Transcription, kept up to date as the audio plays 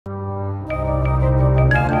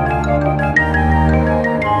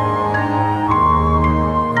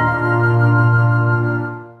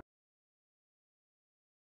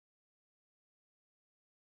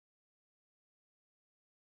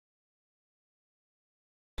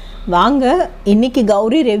வாங்க இன்னைக்கு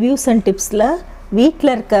Gowri reviews and டிப்ஸில்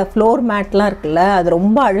வீட்டில் இருக்க ஃப்ளோர் மேட்லாம் இருக்குல்ல, அது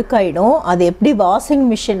ரொம்ப அழுக்காயிடும். அது எப்படி வாஷிங்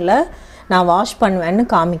மிஷினில் நான் வாஷ் பண்ணுவேன்னு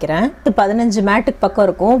காமிக்கிறேன். 15 மேட்டுக்கு பக்கம்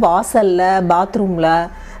இருக்கும். வாசலில், பாத்ரூமில்,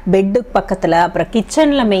 பெட்டுக்கு பக்கத்தில், அப்புறம்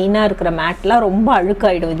கிச்சனில் மெயினாக இருக்கிற மேட்லாம் ரொம்ப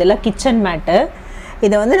அழுக்காயிடும். இதெல்லாம் கிச்சன் மேட்டு.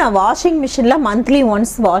 இதை வந்து நான் வாஷிங் மிஷினில் மந்த்லி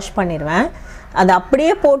ஒன்ஸ் வாஷ் பண்ணிடுவேன். அதை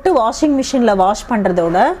அப்படியே போட்டு வாஷிங் மிஷினில் வாஷ்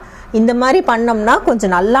பண்ணுறதோட இந்த மாதிரி பண்ணோம்னா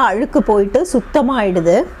கொஞ்சம் நல்லா அழுக்கு போயிட்டு சுத்தமாக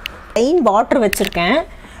ஆகிடுது. ப்ளைன் வாட்டர் வச்சுருக்கேன்.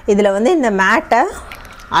 இதில் வந்து இந்த மேட்டை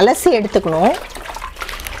அலசி எடுத்துக்கணும்.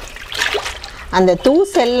 அந்த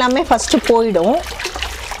தூசு எல்லாமே ஃபஸ்ட்டு போயிடும்.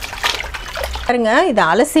 பாருங்க, இதை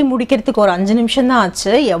அலசி முடிக்கிறதுக்கு ஒரு 5 நிமிஷம் தான்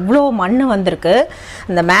ஆச்சு. எவ்வளோ மண் வந்திருக்கு.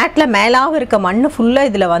 அந்த மேட்டில் மேலாக இருக்க மண் ஃபுல்லாக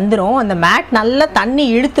இதில் வந்துடும். அந்த மேட் நல்லா தண்ணி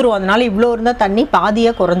இழுத்துரும். அதனால் இவ்வளோ இருந்தால் தண்ணி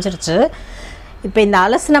பாதியாக குறைஞ்சிருச்சு. இப்போ இந்த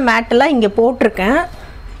அலசின மேட்டெல்லாம் இங்கே போட்டிருக்கேன்.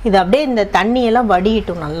 இது அப்படியே இந்த தண்ணியெல்லாம்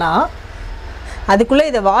வடியிட்டும் நல்லா. அதுக்குள்ளே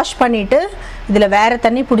இதை வாஷ் பண்ணிவிட்டு இதில் வேறு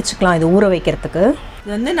தண்ணி பிடிச்சிக்கலாம் இது ஊற வைக்கிறதுக்கு.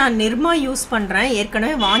 இது வந்து நான் நிர்மா யூஸ் பண்ணுறேன்.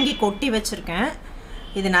 ஏற்கனவே வாங்கி கொட்டி வச்சுருக்கேன்.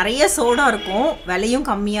 இது நிறைய சோடா இருக்கும், விலையும்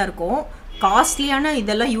கம்மியாக இருக்கும். காஸ்ட்லியான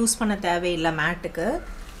இதெல்லாம் யூஸ் பண்ண தேவையில்லை மேட்டுக்கு.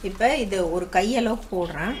 இப்போ இது ஒரு கையளவுக்கு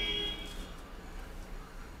போடுறேன்.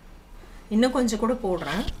 இன்னும் கொஞ்சம் கூட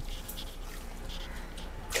போடுறேன்.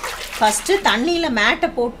 ஃபஸ்ட்டு தண்ணியில் மேட்டை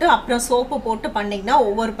போட்டு அப்புறம் சோப்பை போட்டு பண்ணிங்கன்னா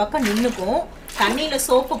ஒவ்வொரு பக்கம் நின்றுக்கும். தண்ணியில்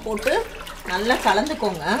சோப்பை போட்டு நல்லா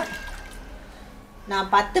கலந்துக்கோங்க. நான்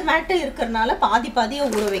 10 மேட்டு இருக்கிறதுனால பாதி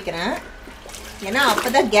பாதியாக ஊற வைக்கிறேன். ஏன்னா அப்போ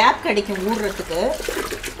தான் கேப் கிடைக்கும் ஊறுறதுக்கு.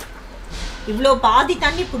 இவ்வளோ பாதி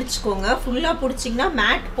தண்ணி பிடிச்சிக்கோங்க. ஃபுல்லாக பிடிச்சிங்கன்னா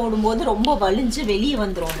மேட் போடும்போது ரொம்ப வலிஞ்சு வெளியே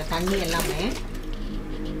வந்துடும் அந்த தண்ணி எல்லாமே.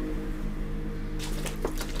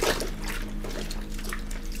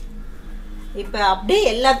 இப்போ அப்படியே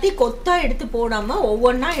எல்லாத்தையும் கொத்தா எடுத்து போடாமல்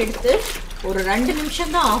ஒவ்வொன்றா எடுத்து ஒரு 2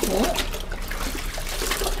 நிமிஷம் தான் ஆகும்.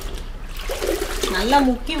 நல்லா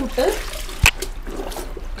முக்கி விட்டு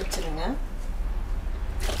வச்சுருங்க.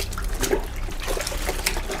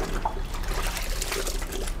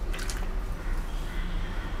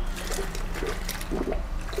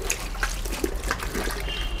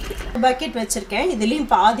 பக்கெட் வச்சுருக்கேன்.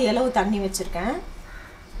 இதுலேயும் பாதி அளவு தண்ணி வச்சுருக்கேன்.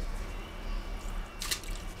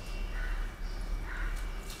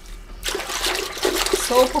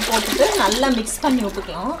 சோப்பு போட்டுட்டு நல்லா மிக்ஸ் பண்ணி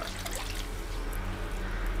விட்டுக்கலாம்.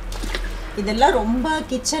 இதெல்லாம் ரொம்ப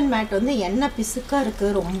கிச்சன் மேட் வந்து எண்ணெய் பிசுக்காக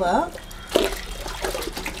இருக்குது ரொம்ப.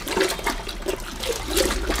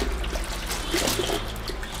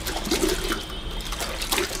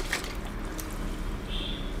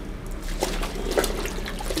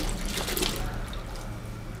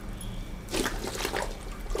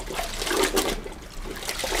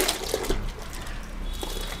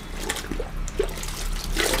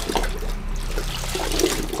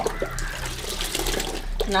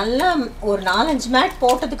 நல்லா ஒரு 4-5 மேட்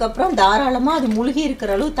போட்டதுக்கப்புறம் தாராளமாக அது முழுகி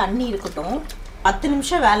இருக்கிற அளவு தண்ணி இருக்கட்டும். 10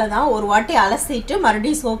 நிமிஷம் வேலை தான். ஒரு வாட்டி அலசிட்டு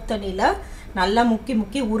மறுபடியும் சோப் தண்ணியில் நல்லா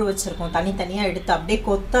முக்கி ஊற வச்சுருக்கோம். தனித்தனியாக எடுத்து அப்படியே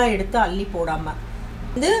கொத்தா எடுத்து அள்ளி போடாமல்.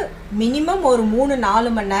 இது மினிமம் ஒரு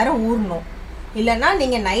 3-4 மணி நேரம் ஊறணும். இல்லைன்னா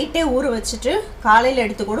நீங்கள் நைட்டே ஊற வச்சுட்டு காலையில்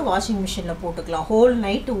எடுத்து கூட வாஷிங் மிஷினில் போட்டுக்கலாம். Whole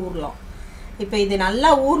night ஊறலாம். இப்போ இது நல்லா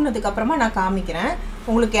ஊறினதுக்கப்புறமா நான் காமிக்கிறேன்.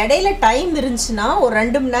 உங்களுக்கு இடையில டைம் இருந்துச்சுன்னா ஒரு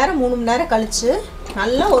 2 மணி நேரம் 3 மணி நேரம் கழித்து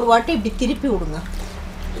நல்லா ஒரு வாட்டி இப்படி திருப்பி விடுங்க.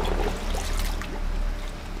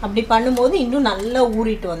 அப்படி பண்ணும்போது இன்னும் நல்லா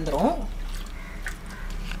ஊறிட்டு வந்துடும்.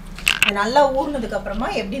 நல்லா ஊறினதுக்கப்புறமா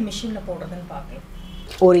எப்படி மிஷினில் போடுறதுன்னு பார்க்கலாம்.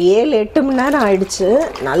 ஒரு 7-8 மணி நேரம் ஆயிடுச்சு.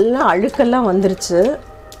 நல்லா அழுக்கெல்லாம் வந்துருச்சு.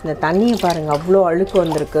 இந்த தண்ணியை பாருங்கள், அவ்வளோ அழுக்கு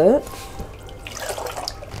வந்திருக்கு.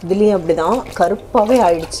 இதுலேயும் அப்படி தான் கருப்பாகவே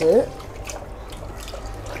ஆயிடுச்சு.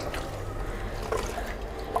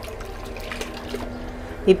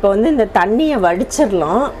 இப்போ வந்து இந்த தண்ணியை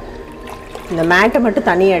வடிச்சிடலாம். இந்த மேட்டை மட்டும்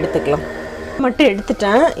தண்ணியை எடுத்துக்கலாம். மட்டும்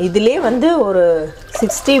எடுத்துட்டேன். இதிலே வந்து ஒரு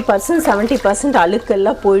 60% 70%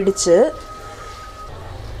 அழுக்கெல்லாம் போயிடுச்சு.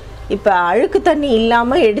 இப்போ அழுக்கு தண்ணி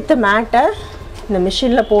இல்லாமல் எடுத்த மேட்டை இந்த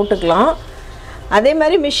மிஷினில் போட்டுக்கலாம். அதே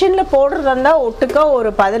மாதிரி மிஷினில் போடுறதா இருந்தால் ஒட்டுக்கா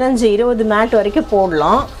ஒரு 15-20 மேட் வரைக்கும்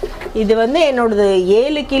போடலாம். இது வந்து என்னோடது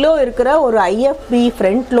 7 கிலோ இருக்கிற ஒரு IFB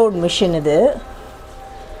ஃப்ரண்ட் லோட் மிஷின் இது.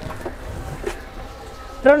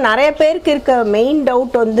 அப்புறம் நிறைய பேருக்கு இருக்க மெயின்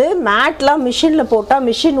டவுட் வந்து மேட்லாம் மிஷினில் போட்டால்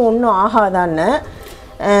மிஷின் ஒன்றும் ஆகாதான்னு.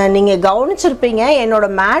 நீங்கள் கவனிச்சிருப்பீங்க,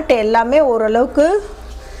 என்னோடய மேட் எல்லாமே ஓரளவுக்கு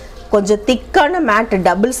கொஞ்சம் திக்கான மேட்டு,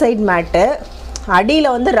 டபுள் சைட் மேட்டு.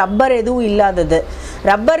 அடியில் வந்து ரப்பர் எதுவும் இல்லாதது.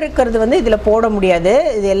 ரப்பர் இருக்கிறது வந்து இதில் போட முடியாது.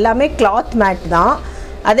 இது எல்லாமே கிளாத் மேட் தான்.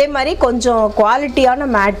 அதே மாதிரி கொஞ்சம் குவாலிட்டியான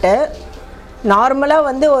மேட்டு. நார்மலாக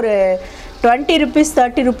வந்து ஒரு 20 ருபீஸ்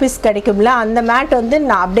 30 ருபீஸ் கிடைக்கும்ல, அந்த மேட் வந்து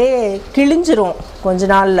நான் அப்படியே கிழிஞ்சிரும் கொஞ்ச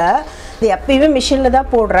நாளில். இது எப்பயுமே மிஷினில்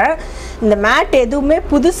தான் போடுறேன். இந்த மேட் எதுவுமே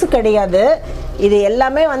புதுசு கிடையாது. இது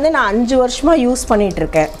எல்லாமே வந்து நான் 5 வருஷமாக யூஸ்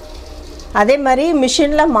பண்ணிகிட்ருக்கேன். அதே மாதிரி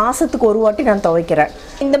மிஷினில் மாதத்துக்கு ஒரு வாட்டி நான் துவைக்கிறேன்.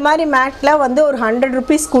 இந்த மாதிரி மேட்டில் வந்து ஒரு 100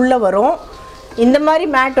 ருபீஸ்க்குள்ளே வரும். இந்த மாதிரி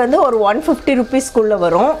மேட் வந்து ஒரு 150 ருபீஸ்க்குள்ளே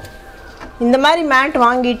வரும். இந்த மாதிரி மேட்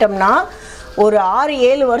வாங்கிட்டோம்னா ஒரு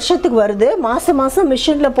 6-7 வருஷத்துக்கு வருது. மாதம் மாதம்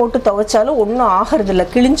மிஷினில் போட்டு துவைச்சாலும் ஒன்றும் ஆகிறதில்ல,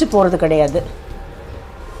 கிழிஞ்சு போகிறது கிடையாது.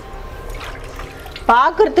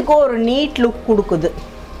 பார்க்குறதுக்கு ஒரு நீட் லுக் கொடுக்குது.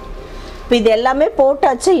 இப்போ இது எல்லாமே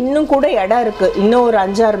போட்டாச்சு. இன்னும் கூட இடம் இருக்குது. இன்னும் ஒரு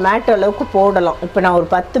 5-6 மேட் அளவுக்கு போடலாம். இப்போ நான் ஒரு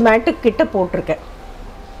 10 மேட்டுக்கு கிட்ட போட்டிருக்கேன்.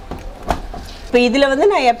 இப்போ இதில் வந்து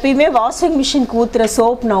நான் எப்பயுமே வாஷிங் மிஷினுக்கு ஊற்றுற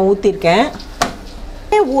சோப் நான் ஊற்றிருக்கேன்.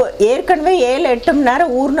 ஏற்கனவே 7-8 மணி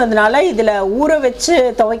நேரம் ஊறினதுனால இதில் ஊற வச்சு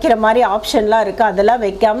துவைக்கிற மாதிரி ஆப்ஷன்லாம் இருக்குது. அதெல்லாம்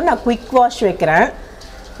வைக்காமல் நான் குயிக் வாஷ் வைக்கிறேன்.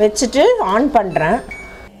 வச்சுட்டு ஆன் பண்ணுறேன்.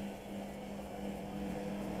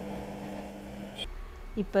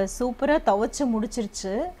 இப்போ சூப்பராக துவைச்சி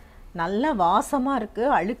முடிச்சிருச்சு. நல்லா வாசமாக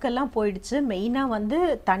இருக்குது. அழுக்கெல்லாம் போயிடுச்சு. மெயினாக வந்து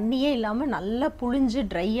தண்ணியே இல்லாமல் நல்லா புழிஞ்சு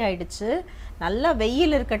ட்ரை ஆகிடுச்சு. நல்லா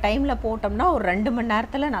வெயில் இருக்க டைமில் போட்டோம்னா ஒரு 2 மணி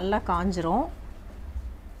நேரத்தில் நல்லா காஞ்சிரும்.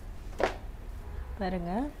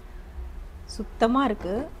 பாருங்க, சுத்தமாக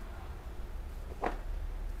இருக்குது.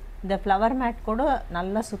 இந்த ஃப்ளவர் மேட் கூட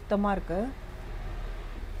நல்லா சுத்தமாக இருக்குது.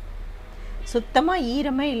 சுத்தமாக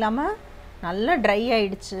ஈரமே இல்லாமல் நல்லா ட்ரை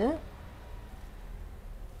ஆயிடுச்சு.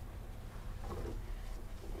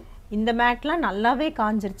 இந்த மேட்லாம் நல்லாவே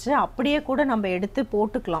காஞ்சிருச்சு. அப்படியே கூட நம்ம எடுத்து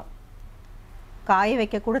போட்டுக்கலாம். காய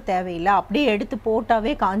வைக்க கூட தேவையில்லை. அப்படியே எடுத்து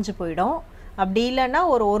போட்டாவே காஞ்சு போயிடும். அப்படி இல்லைன்னா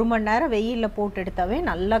ஒரு 1 மணி நேரம் வெயிலில் போட்டு எடுத்தாவே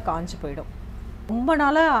நல்லா காஞ்சு போயிடும். ரொம்ப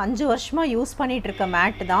நாளாக 5 வருஷமாக யூஸ் பண்ணிகிட்ருக்க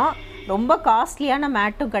மேட்டு தான். ரொம்ப காஸ்ட்லியான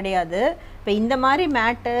மேட்டும் கிடையாது. இப்போ இந்த மாதிரி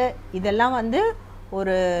மேட்டு இதெல்லாம் வந்து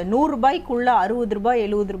ஒரு 100 ரூபாய்க்குள்ளே, 60 ரூபாய்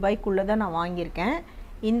 70 ரூபாய்க்குள்ளே தான் நான் வாங்கியிருக்கேன்.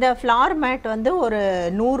 இந்த ஃப்ளார் மேட் வந்து ஒரு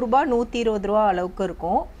 100 ரூபா 120 ரூபா அளவுக்கு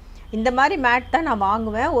இருக்கும். இந்த மாதிரி மேட் தான் நான்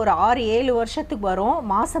வாங்குவேன். ஒரு 6-7 வருஷத்துக்கு வரும்.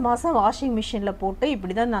 மாதம் மாதம் வாஷிங் மிஷினில் போட்டு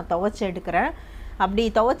இப்படி தான் நான் துவைச்சி எடுக்கிறேன். அப்படி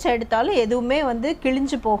துவைச்சி எடுத்தாலும் எதுவுமே வந்து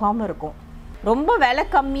கிழிஞ்சு போகாமல் இருக்கும். ரொம்ப விலை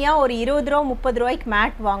கம்மியாக ஒரு 20 ரூபா 30 ரூபாய்க்கு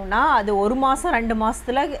மேட் வாங்கினா அது 1 மாதம் 2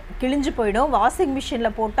 மாதத்தில் கிழிஞ்சு போயிடும். வாஷிங்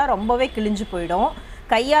மிஷினில் போட்டால் ரொம்பவே கிழிஞ்சு போயிடும்.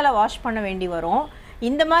 கையால் வாஷ் பண்ண வேண்டி வரும்.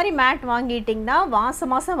 இந்த மாதிரி மேட் வாங்கிட்டிங்கன்னா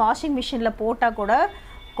மாதம் மாதம் வாஷிங் மிஷினில் போட்டால் கூட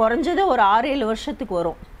குறைஞ்சது ஒரு 6-7 வருஷத்துக்கு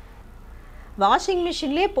வரும். வாஷிங்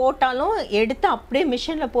மிஷின்லேயே போட்டாலும் எடுத்து அப்படியே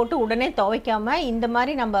மிஷினில் போட்டு உடனே துவைக்காமல் இந்த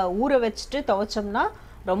மாதிரி நம்ம ஊற வச்சுட்டு துவைச்சோம்னா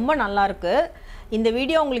ரொம்ப நல்லாயிருக்கு. இந்த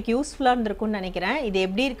வீடியோ உங்களுக்கு யூஸ்ஃபுல்லாக இருந்திருக்குன்னு நினைக்கிறேன். இது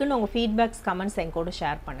எப்படி இருக்குன்னு உங்கள் ஃபீட்பேக்ஸ் கமெண்ட்ஸ் என் கூட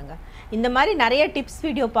ஷேர் பண்ணுங்கள். இந்த மாதிரி நிறைய டிப்ஸ்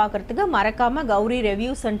வீடியோ பார்க்குறதுக்கு மறக்காமல் கௌரி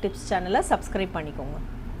ரிவ்யூஸ் அண்ட் டிப்ஸ் சேனலை சப்ஸ்கிரைப் பண்ணிக்கோங்க.